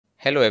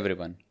Hello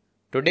everyone.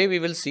 Today we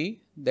will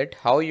see that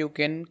how you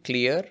can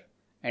clear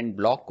and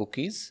block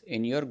cookies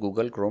in your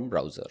Google Chrome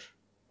browser.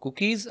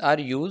 Cookies are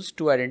used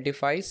to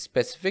identify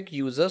specific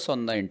users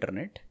on the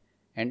internet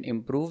and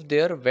improve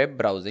their web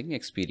browsing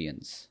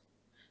experience.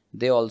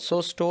 They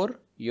also store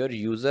your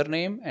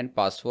username and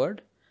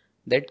password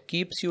that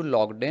keeps you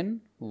logged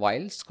in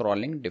while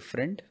scrolling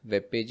different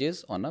web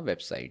pages on a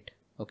website.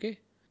 Okay.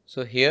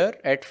 So here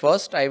at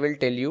first I will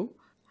tell you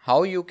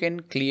how you can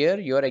clear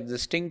your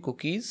existing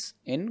cookies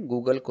in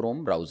Google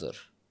Chrome browser.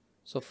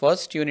 So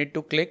first you need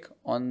to click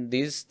on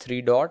these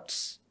three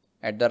dots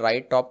at the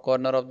right top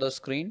corner of the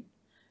screen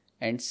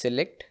and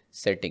select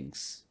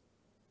Settings.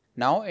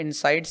 Now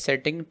inside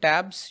Setting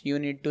tabs you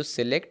need to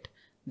select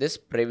this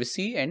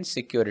Privacy and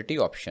Security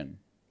option.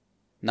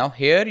 Now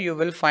here you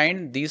will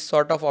find these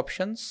sort of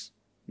options.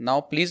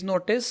 Now please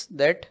notice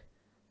that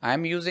I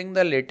am using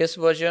the latest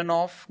version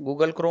of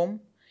Google Chrome.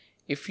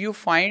 If you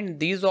find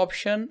these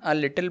options a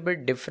little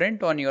bit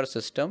different on your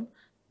system,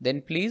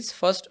 then please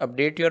first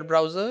update your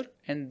browser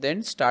and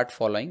then start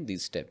following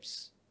these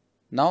steps.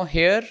 Now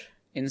here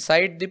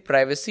inside the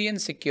Privacy and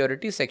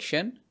Security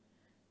section,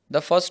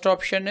 the first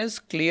option is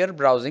Clear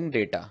Browsing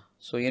Data.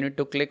 So you need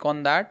to click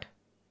on that.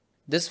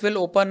 This will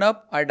open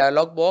up a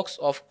dialog box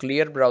of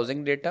Clear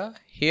Browsing Data.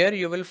 Here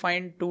you will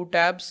find two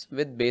tabs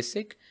with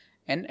Basic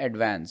and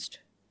Advanced.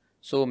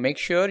 So make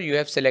sure you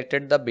have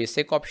selected the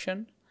Basic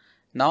option.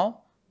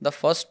 Now the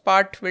first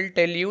part will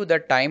tell you the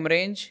time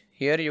range.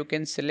 Here you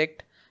can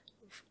select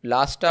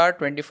last hour,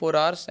 24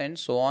 hours and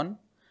so on.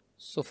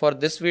 So for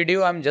this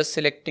video I'm just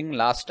selecting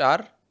last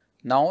hour.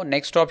 Now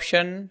next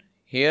option,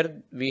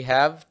 here we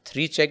have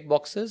three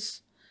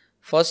checkboxes.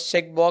 First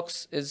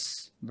checkbox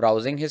is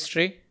browsing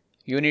history.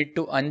 You need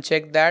to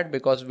uncheck that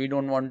because we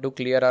don't want to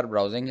clear our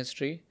browsing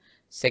history.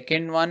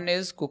 Second one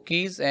is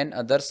cookies and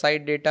other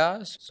site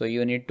data. So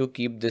you need to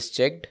keep this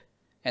checked.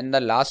 And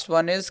the last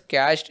one is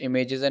cached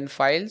images and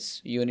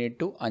files. You need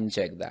to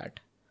uncheck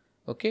that.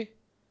 Okay.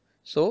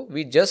 So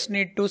we just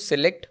need to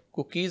select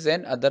cookies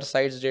and other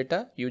sites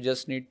data. You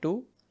just need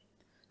to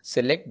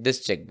select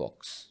this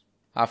checkbox.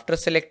 After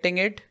selecting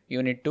it,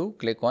 you need to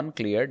click on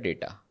clear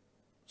data.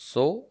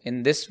 So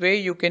in this way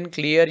you can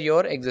clear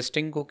your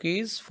existing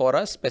cookies for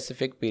a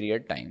specific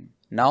period time.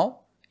 Now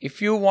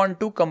if you want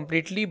to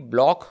completely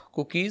block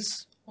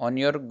cookies on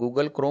your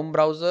Google Chrome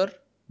browser,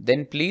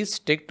 then please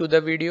stick to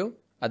the video.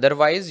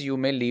 Otherwise you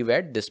may leave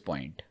at this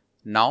point.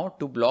 Now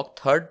to block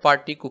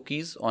third-party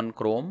cookies on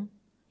Chrome,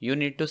 you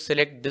need to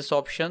select this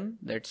option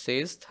that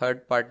says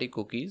third-party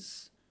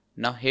cookies.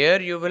 Now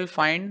here you will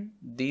find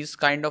these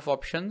kind of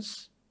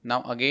options.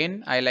 Now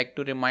again I like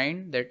to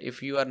remind that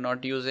if you are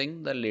not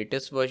using the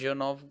latest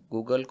version of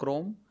Google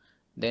Chrome,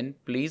 then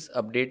please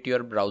update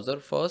your browser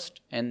first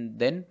and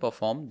then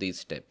perform these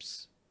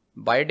steps.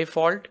 By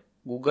default,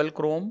 Google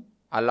Chrome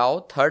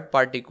allows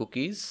third-party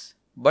cookies,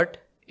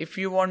 but if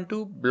you want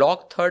to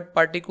block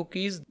third-party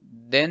cookies,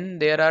 then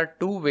there are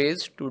two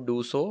ways to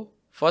do so.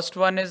 First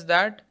one is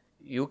that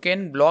you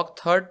can block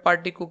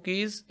third-party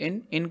cookies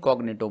in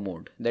incognito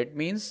mode. That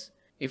means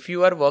if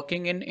you are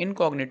working in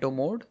incognito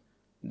mode,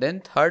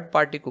 then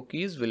third-party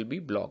cookies will be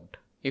blocked.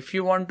 If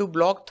you want to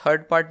block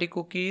third-party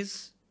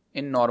cookies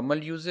in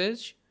normal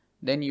usage,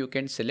 then you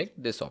can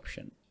select this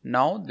option.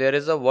 Now there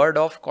is a word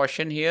of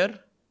caution here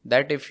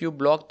that if you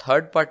block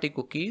third-party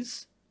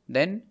cookies,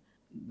 then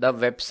the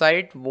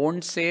website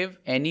won't save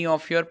any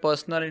of your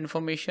personal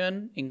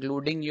information,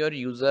 including your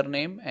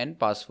username and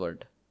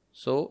password.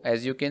 So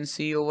as you can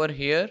see over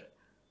here,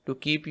 to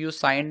keep you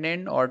signed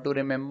in or to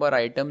remember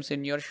items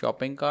in your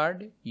shopping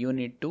cart, you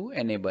need to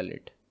enable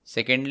it.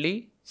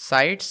 Secondly,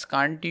 sites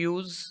can't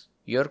use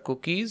your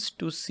cookies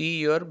to see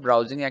your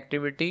browsing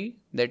activity.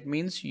 That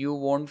means you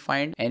won't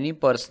find any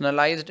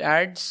personalized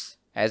ads,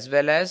 as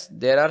well as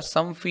there are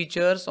some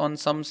features on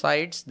some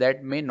sites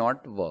that may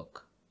not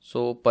work.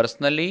 So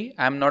personally,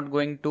 I'm not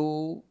going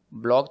to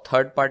block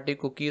third-party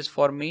cookies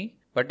for me,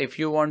 but if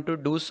you want to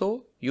do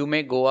so, you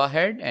may go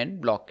ahead and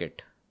block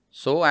it.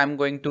 So I'm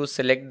going to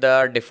select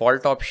the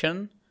default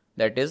option,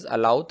 that is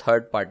allow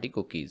third-party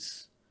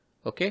cookies.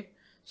 Okay.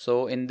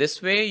 So in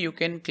this way you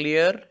can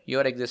clear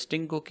your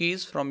existing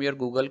cookies from your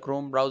Google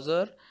Chrome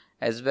browser,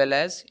 as well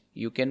as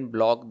you can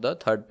block the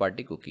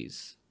third-party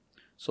cookies.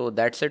 So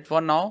that's it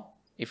for now.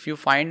 If you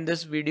find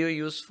this video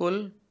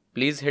useful,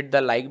 please hit the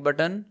like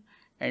button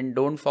and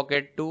don't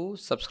forget to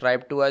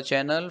subscribe to our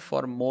channel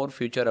for more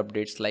future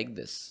updates like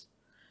this.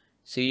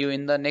 See you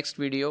in the next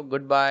video.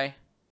 Goodbye.